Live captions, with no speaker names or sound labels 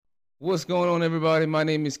What's going on, everybody? My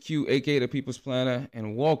name is Q, aka the People's Planner,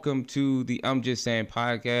 and welcome to the I'm Just Saying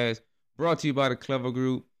podcast, brought to you by the Clever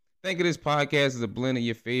Group. Think of this podcast as a blend of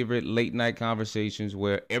your favorite late night conversations,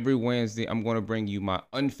 where every Wednesday I'm going to bring you my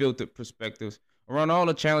unfiltered perspectives around all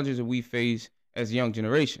the challenges that we face as a young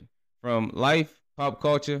generation, from life, pop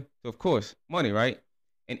culture, to, of course, money, right?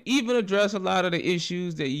 And even address a lot of the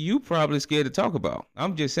issues that you probably scared to talk about.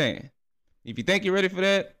 I'm just saying. If you think you're ready for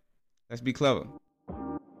that, let's be clever.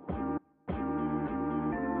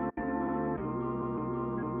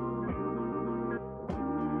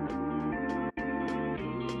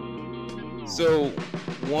 So,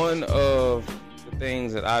 one of the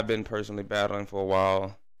things that I've been personally battling for a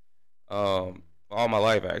while, all my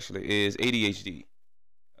life actually, is ADHD.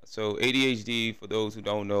 So, ADHD, for those who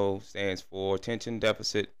don't know, stands for Attention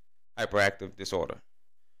Deficit Hyperactive Disorder.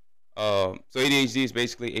 So, ADHD is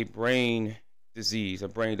basically a brain disease, a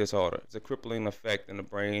brain disorder. It's a crippling effect in the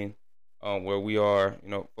brain where we are,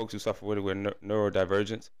 folks who suffer with it, we're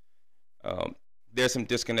neurodivergent. Um, there's some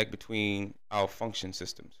disconnect between our function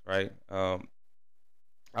systems, right? Our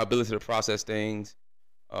ability to process things,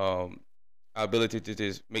 our ability to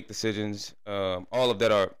just make decisions, all of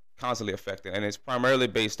that are constantly affected, and it's primarily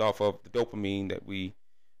based off of the dopamine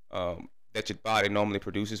that your body normally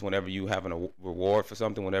produces whenever you have a reward for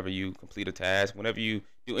something, whenever you complete a task, whenever you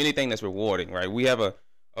do anything that's rewarding, right? We have a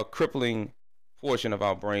crippling portion of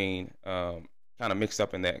our brain kind of mixed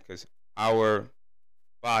up in that because our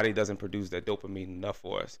body doesn't produce that dopamine enough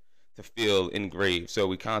for us to feel engraved. So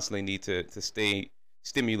we constantly need to stay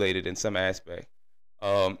stimulated in some aspect.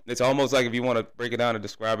 It's almost like, if you want to break it down and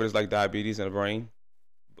describe it, as like diabetes in the brain,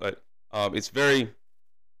 but it's very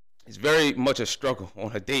much a struggle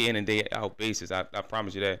on a day in and day out basis. I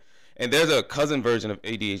promise you that. And there's a cousin version of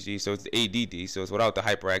ADHD, so it's the ADD, so it's without the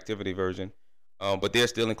hyperactivity version, but they're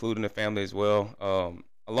still included in the family as well.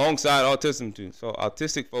 Alongside autism too. So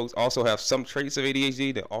autistic folks also have some traits of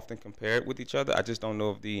ADHD that often compare it with each other. I just don't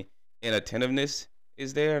know if the inattentiveness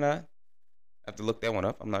is there or not. I have to look that one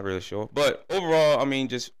up. I'm not really sure. But overall, I mean,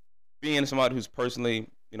 just being somebody who's personally,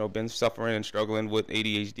 been suffering and struggling with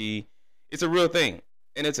ADHD, it's a real thing.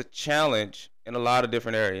 And it's a challenge in a lot of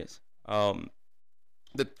different areas.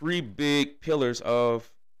 The three big pillars of,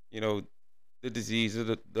 the disease, of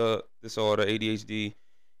the disorder, ADHD,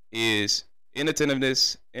 is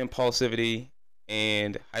inattentiveness, impulsivity,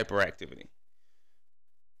 and hyperactivity.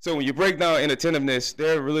 So when you break down inattentiveness,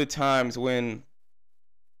 there are really times when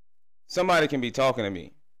somebody can be talking to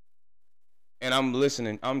me and I'm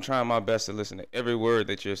listening. I'm trying my best to listen to every word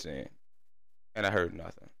that you're saying, and I heard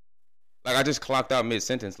nothing. Like, I just clocked out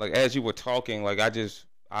mid-sentence. Like, as you were talking, like,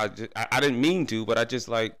 I didn't mean to, but I just,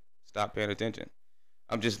 like, stopped paying attention.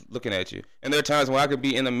 I'm just looking at you. And there are times when I could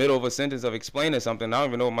be in the middle of a sentence of explaining something, and I don't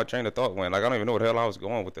even know where my train of thought went. Like, I don't even know what the hell I was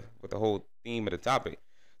going with the whole theme of the topic.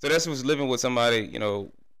 So that's what's living with somebody,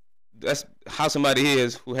 that's how somebody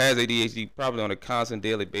is who has ADHD, probably on a constant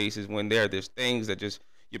daily basis, when there's things that just,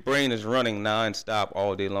 your brain is running nonstop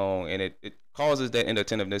all day long, and it causes that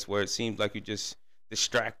inattentiveness where it seems like you're just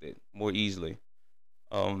distracted more easily.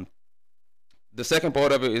 The second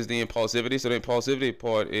part of it is the impulsivity. So the impulsivity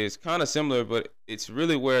part is kind of similar, but it's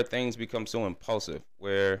really where things become so impulsive.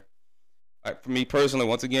 Where, for me personally,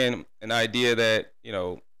 once again, an idea that,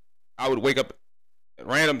 I would wake up at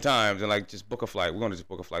random times and, like, just book a flight. We're going to just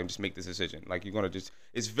book a flight and just make this decision. Like, you're going to just,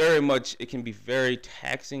 it can be very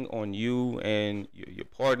taxing on you and your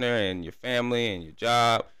partner and your family and your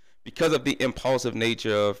job because of the impulsive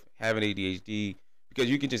nature of having ADHD. Because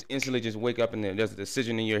you can just instantly just wake up and there's a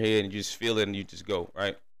decision in your head and you just feel it and you just go,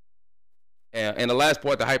 right? And the last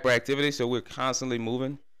part, the hyperactivity. So we're constantly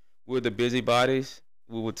moving. We're the busybodies.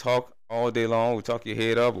 We will talk all day long. We talk your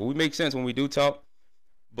head up. We make sense when we do talk.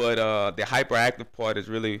 But the hyperactive part is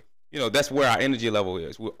really, that's where our energy level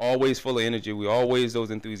is. We're always full of energy. We're always those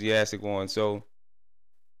enthusiastic ones. So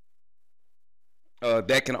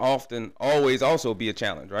that can often always also be a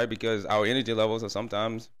challenge, right? Because our energy levels are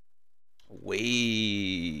sometimes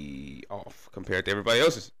way off compared to everybody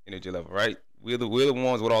else's energy level, right? We're the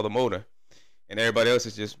ones with all the motor, and everybody else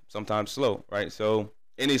is just sometimes slow, right? So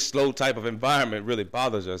any slow type of environment really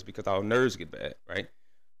bothers us because our nerves get bad, right?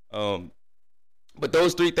 But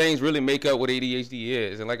those three things really make up what ADHD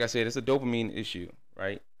is, and like I said, it's a dopamine issue,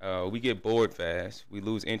 right? We get bored fast, we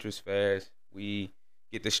lose interest fast, we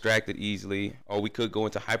get distracted easily, or we could go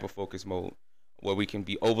into hyperfocus mode, where we can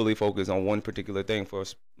be overly focused on one particular thing for a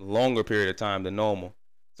longer period of time than normal.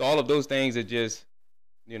 So all of those things are just,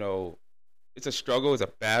 it's a struggle, it's a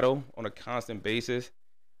battle on a constant basis.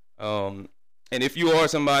 And if you are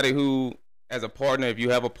somebody who, as a partner, if you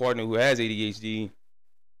have a partner who has ADHD,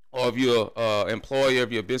 or if you're an employer,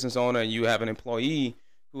 if you're a business owner and you have an employee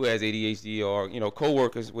who has ADHD, or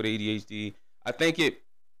coworkers with ADHD, I think it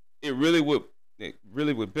really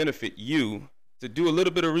would benefit you to do a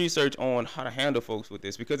little bit of research on how to handle folks with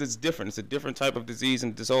this, because it's different. It's a different type of disease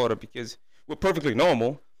and disorder, because we're perfectly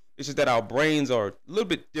normal. It's just that our brains are a little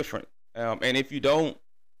bit different, and if you don't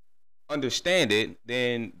understand it,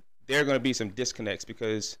 then there are going to be some disconnects.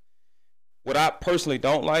 Because what I personally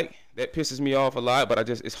don't like, that pisses me off a lot, but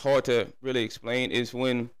it's hard to really explain, is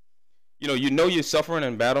when you're suffering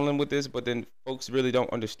and battling with this, but then folks really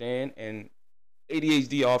don't understand. And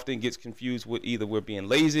ADHD often gets confused with either we're being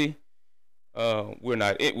lazy,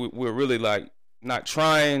 we're really like not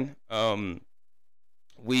trying,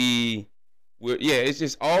 it's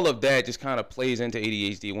just all of that just kind of plays into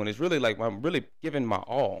ADHD, when it's really like I'm really giving my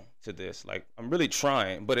all to this, like I'm really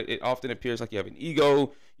trying, but it often appears like you have an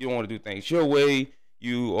ego. You don't want to do things your way.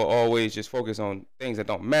 You are always just focused on things that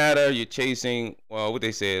don't matter. You're chasing, what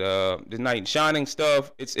they said, the knight in shining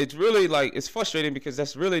stuff. It's really like, it's frustrating, because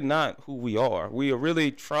that's really not who we are. We are really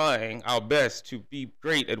trying our best to be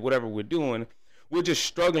great at whatever we're doing. We're just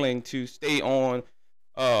struggling to stay on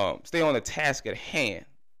the task at hand.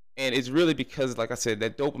 And it's really because, like I said,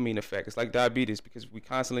 that dopamine effect. It's like diabetes, because we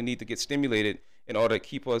constantly need to get stimulated in order to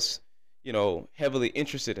keep us, heavily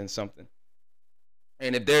interested in something.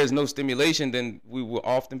 And if there's no stimulation, then we will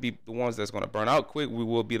often be the ones that's going to burn out quick. We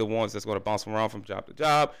will be the ones that's going to bounce around from job to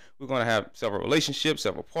job. We're going to have several relationships,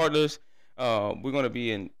 several partners. We're going to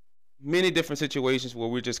be in many different situations where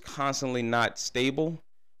we're just constantly not stable.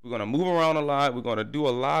 We're going to move around a lot. We're going to do a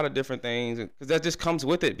lot of different things, because that just comes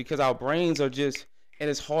with it, because our brains are just, and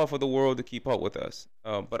it's hard for the world to keep up with us.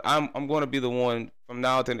 But I'm going to be the one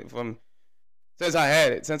since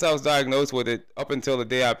I was diagnosed with it up until the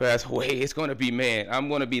day I pass away. It's going to be, I'm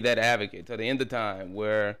going to be that advocate to the end of time,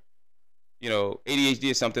 where, ADHD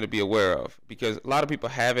is something to be aware of, because a lot of people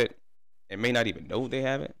have it and may not even know they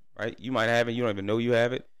have it, right? You might have it, you don't even know you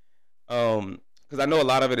have it. Because I know a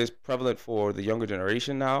lot of it is prevalent for the younger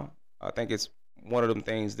generation now. I think it's one of them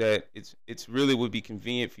things that it's really would be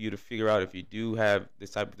convenient for you to figure out if you do have this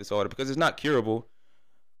type of disorder, because it's not curable.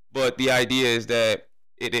 But the idea is that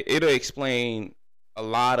it'll explain a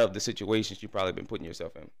lot of the situations you've probably been putting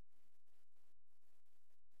yourself in.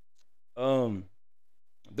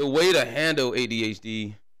 The way to handle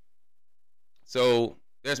ADHD. So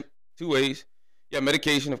there's two ways. Yeah,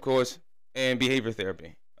 medication, of course, and behavior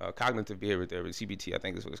therapy, cognitive behavior therapy, CBT, I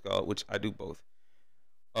think is what it's called, which I do both.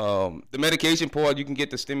 The medication part, you can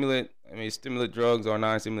get the stimulant drugs or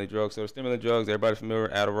non-stimulant drugs. So the stimulant drugs, everybody familiar,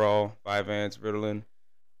 Adderall, Vyvanse, Ritalin.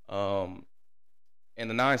 And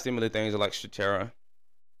the non-stimulant things are like Strattera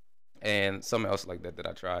and something else like that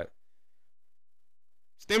I tried.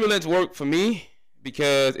 Stimulants work for me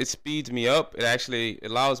because it speeds me up. It actually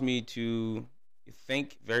allows me to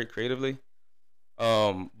think very creatively.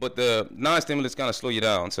 But the non-stimulants kind of slow you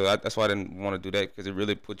down. So that's why I didn't want to do that, because it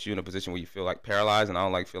really puts you in a position where you feel like paralyzed, and I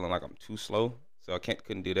don't like feeling like I'm too slow. So I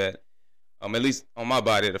couldn't do that. At least on my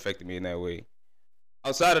body, it affected me in that way.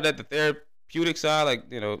 Outside of that, the therapeutic side, like,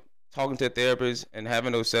 talking to a therapist and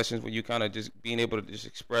having those sessions where you kind of just being able to just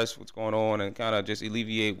express what's going on and kind of just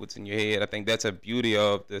alleviate what's in your head. I think that's a beauty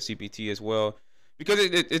of the CPT as well, because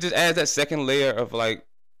it just adds that second layer of like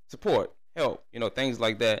support, help, things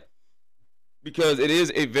like that. Because it is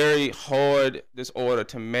a very hard disorder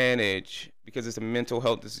to manage, because it's a mental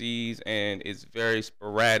health disease and it's very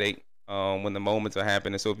sporadic when the moments are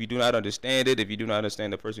happening. So if you do not understand it, if you do not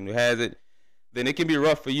understand the person who has it, then it can be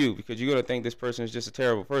rough for you, because you're going to think this person is just a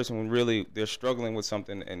terrible person when really they're struggling with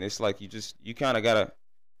something. And it's like you kind of got to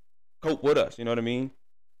cope with us, you know what I mean?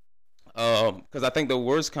 Because I think the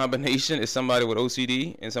worst combination is somebody with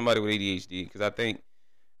OCD and somebody with ADHD, because I think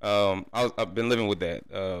I've been living with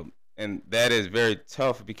that. And that is very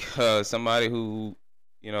tough, because somebody who,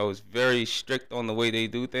 is very strict on the way they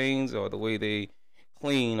do things, or the way they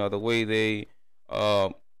clean, or the way they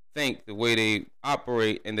think, the way they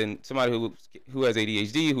operate, and then somebody who has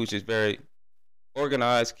ADHD, who's just very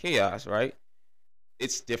organized chaos, right?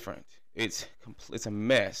 It's different. It's a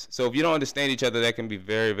mess. So if you don't understand each other, that can be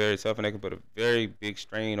very, very tough, and that can put a very big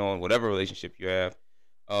strain on whatever relationship you have,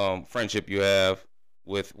 friendship you have,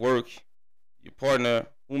 with work, your partner,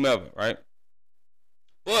 whomever, right?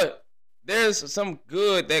 But there's some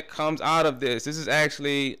good that comes out of this. This is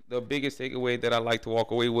actually the biggest takeaway that I like to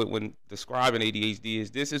walk away with when describing ADHD.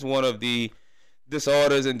 Is this is one of the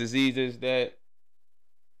disorders and diseases that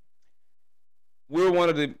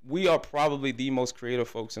we are probably the most creative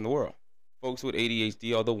folks in the world. Folks with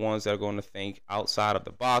ADHD are the ones that are going to think outside of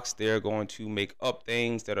the box. They're going to make up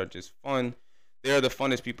things that are just fun they're the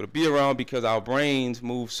funnest people to be around because our brains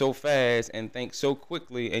move so fast and think so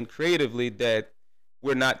quickly and creatively that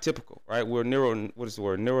we're not typical, right? We're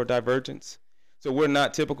neurodivergence. So we're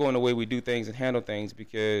not typical in the way we do things and handle things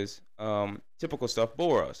because typical stuff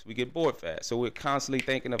bore us. We get bored fast. So we're constantly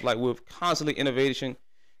thinking of, like, we're constantly innovation,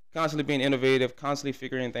 constantly being innovative, constantly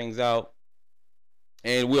figuring things out.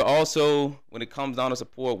 And we're also, when it comes down to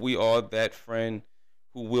support, we are that friend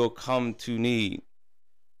who will come to need.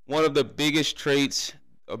 One of the biggest traits,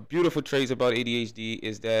 beautiful traits about ADHD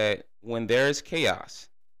is that when there is chaos,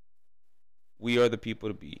 we are the people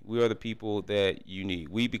to be. We are the people that you need.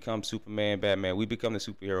 We become Superman, Batman. We become the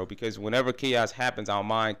superhero because whenever chaos happens, our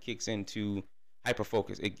mind kicks into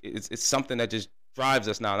hyperfocus. It's something that just drives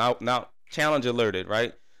us now challenge alerted,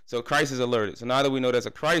 right? So crisis alerted. So now that we know there's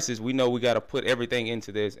a crisis, we know we got to put everything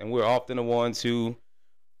into this. And we're often the ones who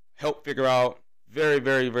help figure out very,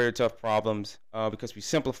 very, very tough problems because we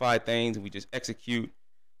simplify things and we just execute.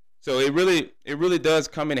 So it really does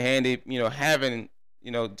come in handy, having,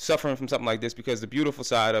 suffering from something like this, because the beautiful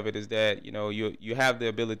side of it is that, you have the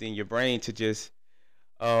ability in your brain to just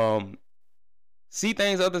see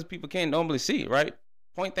things other people can't normally see, right?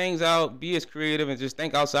 Point things out, be as creative, and just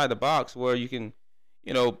think outside the box where you can,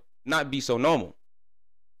 not be so normal.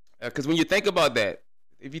 Because when you think about that,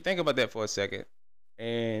 if you think about that for a second,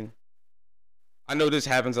 and I know this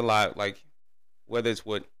happens a lot, like whether it's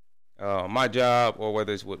with my job or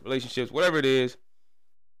whether it's with relationships, whatever it is,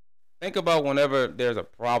 think about whenever there's a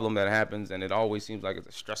problem that happens and it always seems like it's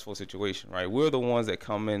a stressful situation, right? We're the ones that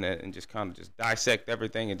come in and just kind of just dissect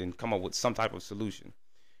everything and then come up with some type of solution.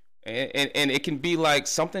 And it can be like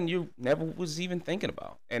something you never was even thinking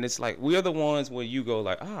about. And it's like, we're the ones where you go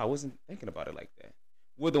like, I wasn't thinking about it like that.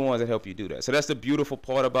 We're the ones that help you do that. So that's the beautiful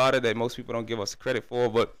part about it that most people don't give us credit for.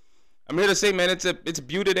 But I'm here to say, man, it's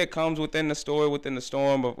beauty that comes within the story, within the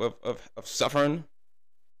storm of suffering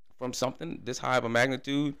from something this high of a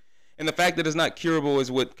magnitude. And the fact that it's not curable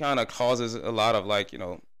is what kind of causes a lot of, like,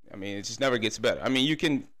 it just never gets better. I mean, you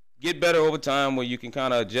can get better over time where you can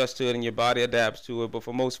kind of adjust to it and your body adapts to it. But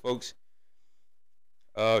for most folks,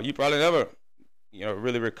 you probably never,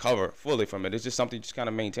 really recover fully from it. It's just something you just kind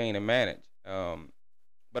of maintain and manage.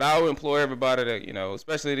 But I would implore everybody to,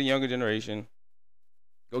 especially the younger generation,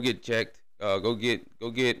 go get checked. Go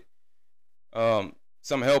get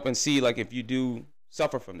some help and see, like, if you do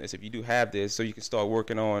suffer from this, if you do have this, so you can start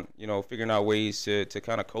working on, figuring out ways to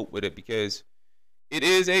kind of cope with it, because it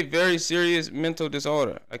is a very serious mental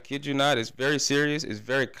disorder. I kid you not. It's very serious. It's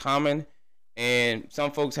very common. And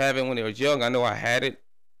some folks have it when they were young. I know I had it.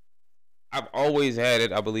 I've always had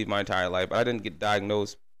it, I believe, my entire life. But I didn't get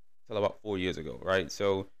diagnosed until about 4 years ago, right?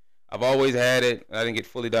 So I've always had it. I didn't get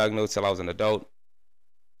fully diagnosed till I was an adult.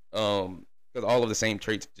 Because all of the same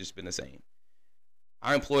traits have just been the same.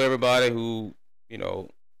 I implore everybody who,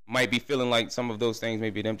 might be feeling like some of those things may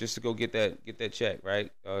be them, just to go get that check,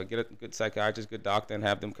 right? Get a good psychiatrist, good doctor, and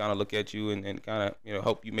have them kind of look at you and kind of,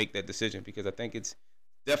 help you make that decision, because I think it's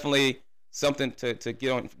definitely something to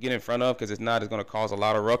get in front of, because it's going to cause a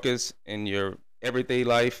lot of ruckus in your everyday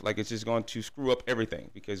life. Like, it's just going to screw up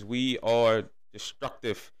everything, because we are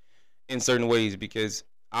destructive in certain ways, because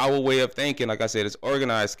our way of thinking, like I said, is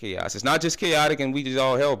organized chaos. It's not just chaotic and we just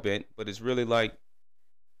all hell bent, but it's really like,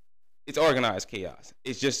 it's organized chaos.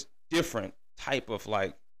 It's just different type of,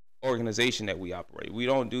 like, organization that we operate. We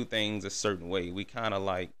don't do things a certain way. We kind of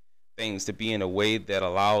like things to be in a way that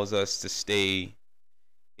allows us to stay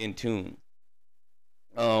in tune.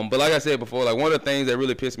 But like I said before, like, one of the things that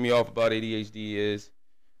really pissed me off about ADHD is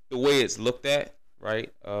the way it's looked at,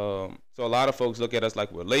 right? So a lot of folks look at us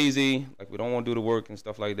like we're lazy, like we don't want to do the work and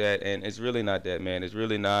stuff like that. And it's really not that, man. It's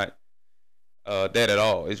really not that at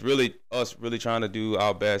all. It's really us really trying to do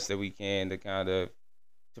our best that we can to kind of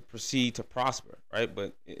to proceed to prosper, right?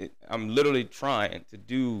 But I'm literally trying to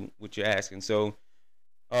do what you're asking. So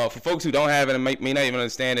for folks who don't have it and may not even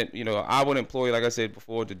understand it, I would employ, like I said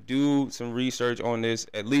before, to do some research on this,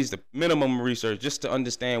 at least the minimum research, just to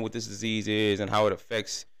understand what this disease is and how it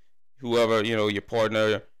affects whoever, your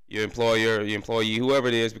partner, your employer, your employee, whoever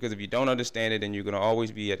it is. Because if you don't understand it, then you're going to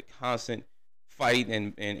always be at a constant fight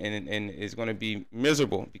and it's going to be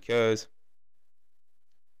miserable, because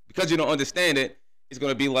you don't understand it. It's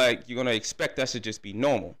going to be like you're going to expect us to just be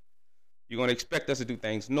normal. You're going to expect us to do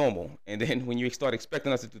things normal. And then when you start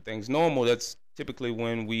expecting us to do things normal, that's typically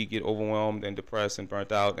when we get overwhelmed and depressed and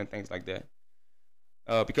burnt out and things like that.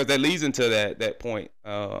 Because that leads into that point.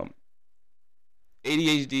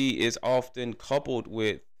 ADHD is often coupled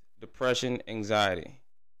with depression, anxiety.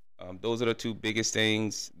 Those are the two biggest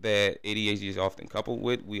things that ADHD is often coupled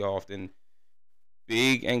with. We often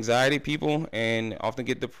big anxiety people and often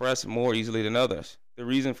get depressed more easily than others. The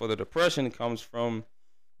reason for the depression comes from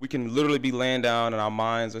we can literally be laying down and our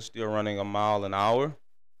minds are still running a mile an hour.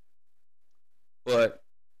 But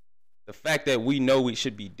the fact that we know we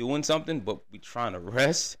should be doing something, but we trying to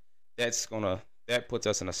rest, that puts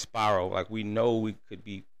us in a spiral. Like we know we could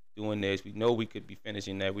be doing this, we know we could be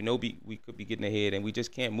finishing that, we know we could be getting ahead, and we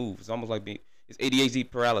just can't move. It's almost like it's ADHD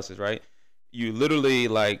paralysis, right? You literally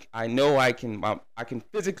like I know I can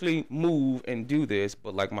physically move and do this,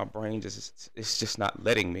 but like my brain it's just not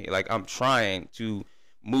letting me. Like I'm trying to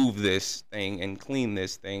move this thing and clean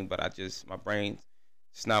this thing, but my brain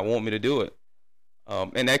just not want me to do it.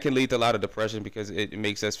 And that can lead to a lot of depression because it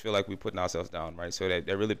makes us feel like we're putting ourselves down, right? So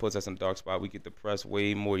that really puts us in a dark spot. We get depressed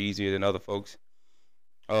way more easier than other folks.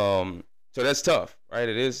 So that's tough, right?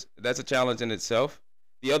 That's a challenge in itself.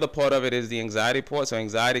 The other part of it is the anxiety part. So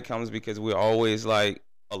anxiety comes because we're always like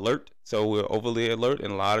alert. So we're overly alert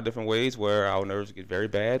in a lot of different ways where our nerves get very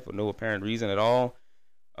bad for no apparent reason at all.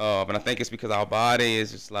 And I think it's because our body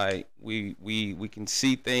is just like we can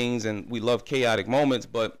see things and we love chaotic moments,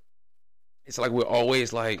 but it's like we're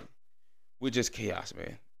always like we're just chaos,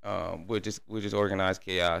 man. We're just organized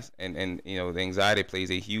chaos, and you know the anxiety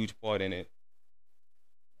plays a huge part in it.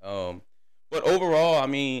 But overall, I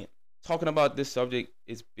mean, talking about this subject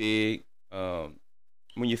is big. When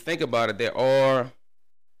you think about it, there are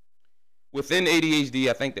within ADHD.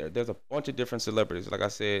 I think there's a bunch of different celebrities. Like I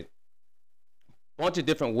said, a bunch of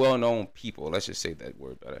different well-known people. Let's just say that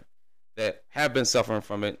word better. That have been suffering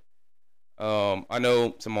from it. I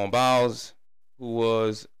know Simone Biles, who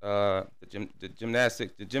was the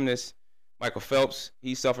gymnast. Michael Phelps,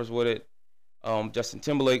 he suffers with it. Justin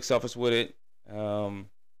Timberlake suffers with it. The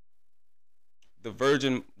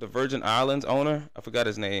Virgin Islands owner, I forgot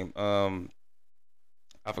his name. I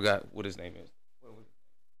forgot what his name is. What was it?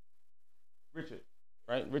 Richard,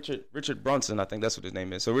 right? Richard Brunson, I think that's what his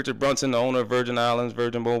name is. So Richard Brunson, the owner of Virgin Islands,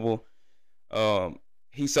 Virgin Mobile,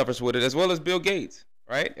 he suffers with it, as well as Bill Gates.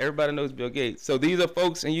 Right? Everybody knows Bill Gates. So these are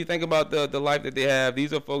folks, and you think about the life that they have,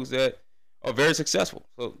 these are folks that are very successful.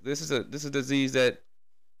 So this is a disease that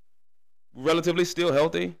relatively still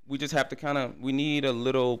healthy. We just have to we need a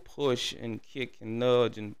little push and kick and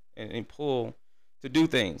nudge and pull to do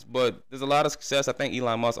things. But there's a lot of success. I think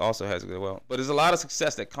Elon Musk also has it as well. But there's a lot of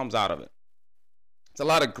success that comes out of it. It's a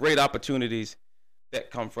lot of great opportunities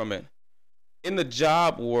that come from it. In the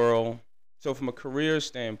job world, so from a career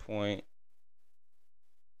standpoint,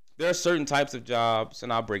 there are certain types of jobs,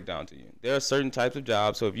 and I'll break down to you. There are certain types of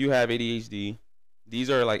jobs. So if you have ADHD, these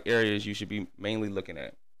are like areas you should be mainly looking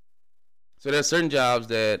at. So there are certain jobs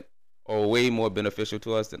that are way more beneficial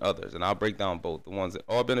to us than others. And I'll break down both, the ones that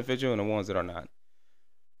are beneficial and the ones that are not.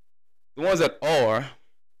 The ones that are,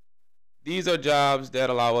 these are jobs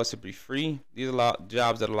that allow us to be free. These are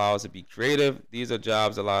jobs that allow us to be creative. These are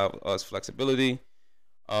jobs that allow us flexibility.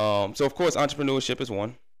 So of course, entrepreneurship is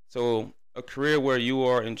one. So a career where you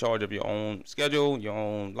are in charge of your own schedule, your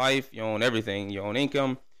own life, your own everything, your own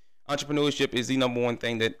income. Entrepreneurship is the number one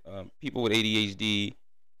thing that people with ADHD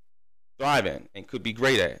thrive in and could be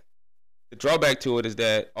great at. The drawback to it is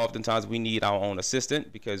that oftentimes we need our own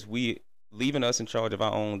assistant because leaving us in charge of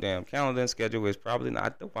our own damn calendar and schedule is probably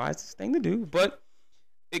not the wisest thing to do. But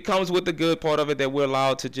it comes with the good part of it that we're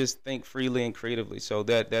allowed to just think freely and creatively. So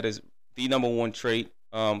that is the number one trait.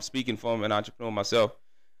 Speaking from an entrepreneur myself.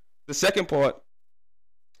 The second part,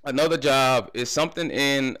 another job is something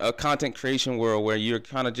in a content creation world where you're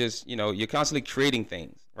kind of just, you're constantly creating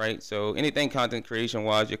things, right? So anything content creation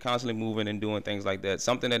wise, you're constantly moving and doing things like that.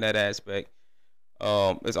 Something in that aspect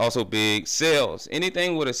is also big. Sales,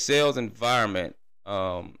 anything with a sales environment,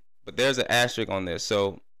 but there's an asterisk on this.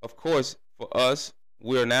 So of course, for us,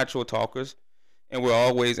 we're natural talkers and we're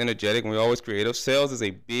always energetic and we're always creative. Sales is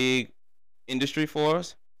a big industry for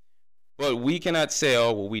us. But we cannot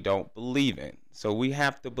sell what we don't believe in. So we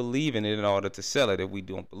have to believe in it in order to sell it. If we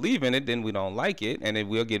don't believe in it, then we don't like it, and then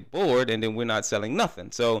we'll get bored, and then we're not selling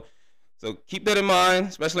nothing. So keep that in mind,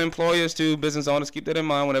 especially employers too, business owners. Keep that in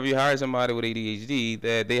mind whenever you hire somebody with ADHD,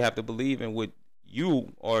 that they have to believe in what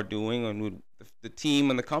you are doing and what the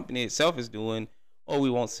team and the company itself is doing, or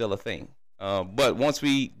we won't sell a thing. But once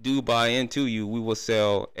we do buy into you, we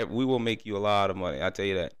will make you a lot of money. I tell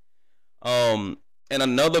you that. And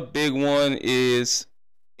another big one is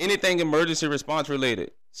anything emergency response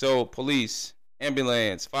related. So police,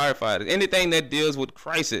 ambulance, firefighters, anything that deals with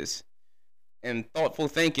crisis and thoughtful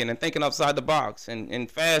thinking and thinking outside the box and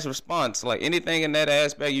fast response. Like anything in that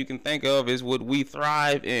aspect you can think of is what we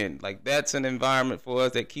thrive in. Like that's an environment for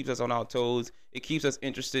us that keeps us on our toes. It keeps us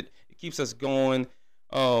interested. It keeps us going.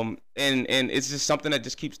 And it's just something that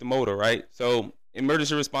just keeps the motor, right? So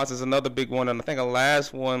emergency response is another big one. And I think the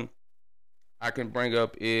last one I can bring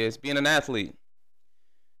up is being an athlete,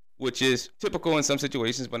 which is typical in some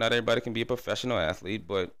situations, but not everybody can be a professional athlete.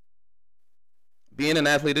 But being an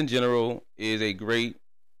athlete in general is a great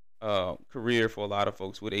career for a lot of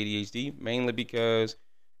folks with ADHD, mainly because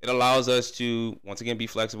it allows us to, once again, be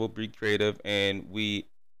flexible, be creative, and we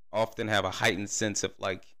often have a heightened sense of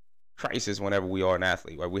like crisis whenever we are an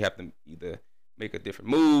athlete, right? We have to either make a different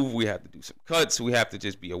move, we have to do some cuts, we have to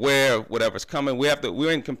just be aware of whatever's coming.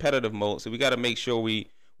 We're in competitive mode, so we got to make sure we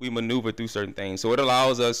maneuver through certain things. So it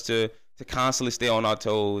allows us to constantly stay on our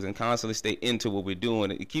toes and constantly stay into what we're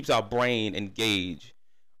doing. It keeps our brain engaged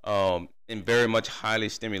and very much highly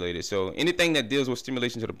stimulated. So anything that deals with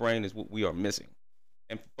stimulation to the brain is what we are missing.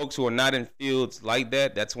 And for folks who are not in fields like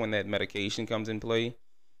that, that's when that medication comes in play,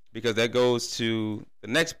 because that goes to the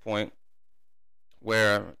next point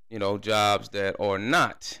where, jobs that are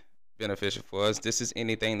not beneficial for us. This is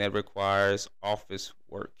anything that requires office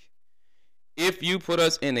work. If you put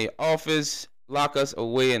us in an office, lock us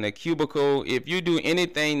away in a cubicle, if you do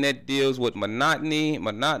anything that deals with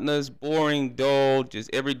monotonous, boring, dull, just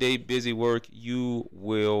everyday busy work, you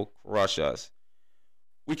will crush us.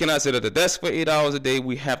 We cannot sit at the desk for 8 hours a day.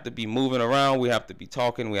 We have to be moving around. We have to be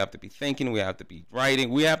talking. We have to be thinking. We have to be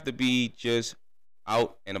writing. We have to be just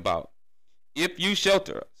out and about. If you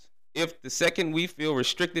shelter us, if the second we feel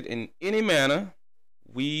restricted in any manner,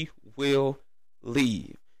 we will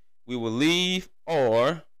leave. We will leave,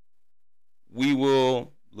 or we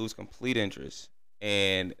will lose complete interest.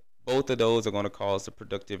 And both of those are going to cause the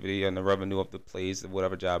productivity and the revenue of the place of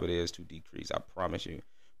whatever job it is to decrease, I promise you.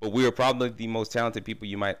 But we are probably the most talented people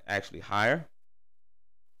you might actually hire.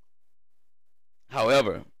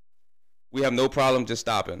 However, we have no problem just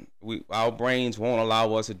stopping. Our brains won't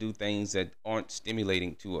allow us to do things that aren't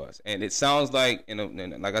stimulating to us. And it sounds like,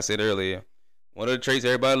 like I said earlier, one of the traits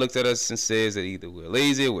everybody looks at us and says that either we're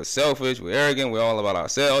lazy, we're selfish, we're arrogant, we're all about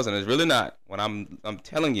ourselves, and it's really not. When I'm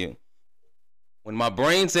telling you, when my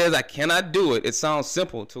brain says I cannot do it, it sounds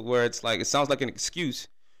simple to where it sounds like an excuse,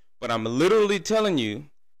 but I'm literally telling you,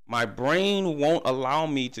 my brain won't allow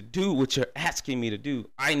me to do what you're asking me to do.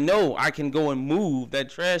 I know I can go and move that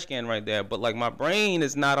trash can right there, but like my brain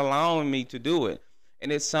is not allowing me to do it.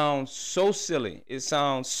 And it sounds so silly. It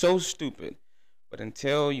sounds so stupid. But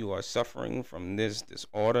until you are suffering from this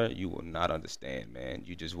disorder, you will not understand, man.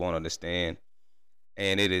 You just won't understand.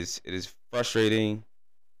 And it is frustrating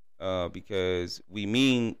because we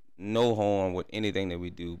mean no harm with anything that we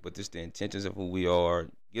do, but just the intentions of who we are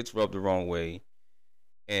gets rubbed the wrong way.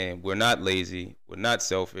 And we're not lazy. We're not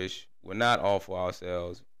selfish. We're not all for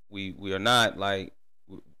ourselves. We are not like,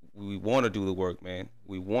 we want to do the work, man.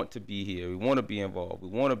 We want to be here. We want to be involved. We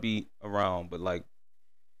want to be around. But like,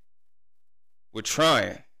 we're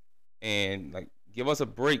trying. And like, give us a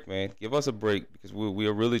break, man. Give us a break, because we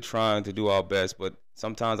are really trying to do our best. But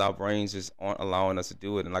sometimes our brains just aren't allowing us to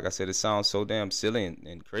do it. And like I said, it sounds so damn silly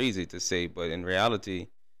and crazy to say, but in reality,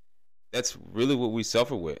 that's really what we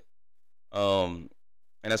suffer with.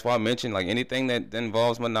 And that's why I mentioned, like, anything that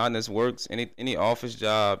involves monotonous works, any office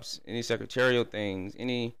jobs, any secretarial things,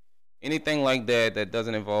 anything like that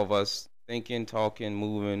doesn't involve us thinking, talking,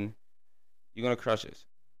 moving, you're gonna crush us.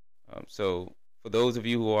 So for those of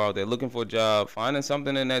you who are out there looking for a job, finding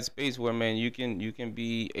something in that space where, man, you can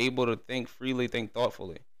be able to think freely, think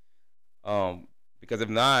thoughtfully. Because if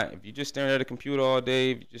not, if you're just staring at a computer all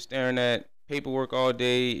day, if you're just staring at paperwork all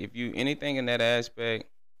day, if you anything in that aspect,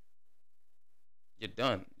 you're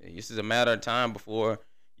done. This is a matter of time before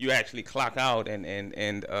you actually clock out and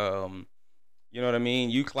you know what I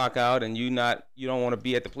mean? You clock out and you don't want to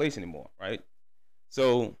be at the place anymore, right?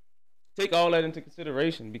 So take all that into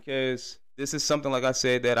consideration, because this is something, like I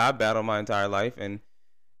said, that I battled my entire life, and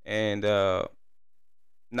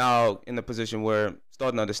now in the position where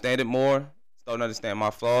starting to understand it more, starting to understand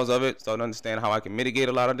my flaws of it, starting to understand how I can mitigate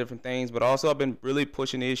a lot of different things, but also I've been really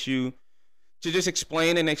pushing the issue to just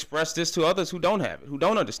explain and express this to others who don't have it, who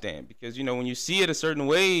don't understand. Because, when you see it a certain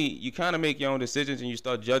way, you kind of make your own decisions and you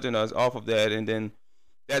start judging us off of that. And then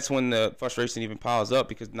that's when the frustration even piles up,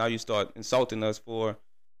 because now you start insulting us for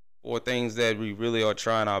things that we really are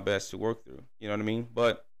trying our best to work through. You know what I mean?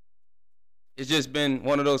 But it's just been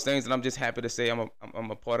one of those things that I'm just happy to say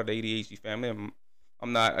I'm a part of the ADHD family.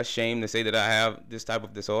 I'm not ashamed to say that I have this type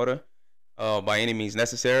of disorder by any means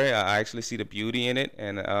necessary. I actually see the beauty in it,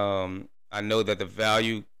 and I know that the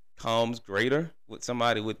value comes greater with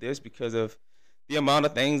somebody with this because of the amount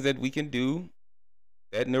of things that we can do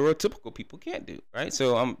that neurotypical people can't do, right?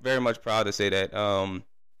 So I'm very much proud to say that.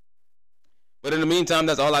 But in the meantime,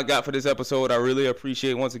 that's all I got for this episode. I really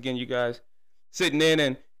appreciate, once again, you guys sitting in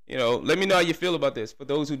let me know how you feel about this. For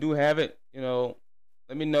those who do have it,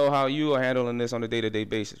 let me know how you are handling this on a day-to-day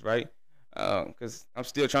basis, right? Because I'm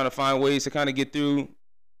still trying to find ways to kind of get through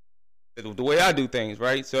the way I do things,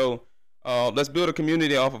 right? So let's build a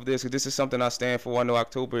community off of this. 'Cause this is something I stand for. I know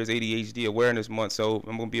October is ADHD Awareness Month, so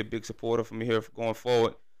I'm going to be a big supporter from here going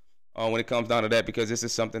forward when it comes down to that, because this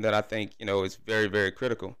is something that I think, is very, very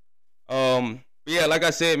critical. But yeah, like I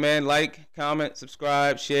said, man, like, comment,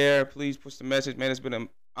 subscribe, share. Please push the message, man. It's been an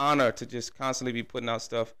honor to just constantly be putting out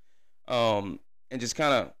stuff and just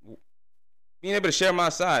kind of being able to share my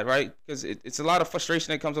side, right? Because it's a lot of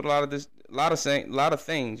frustration that comes with a lot of this, a lot of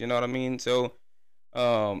things. You know what I mean? So,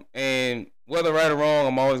 and whether right or wrong,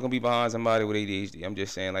 I'm always gonna be behind somebody with ADHD. I'm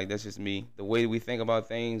just saying, like, that's just me. The way we think about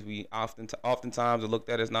things, we oftentimes are looked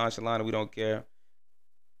at as nonchalant and we don't care.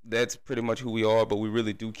 That's pretty much who we are, but we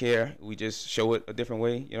really do care. We just show it a different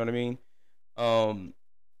way. You know what I mean?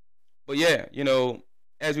 But yeah,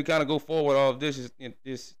 as we kind of go forward, all of this is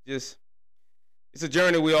just it's a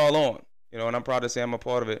journey we all on. And I'm proud to say I'm a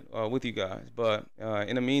part of it with you guys. But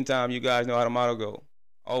in the meantime, you guys know how the motto go.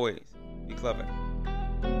 Always be clever.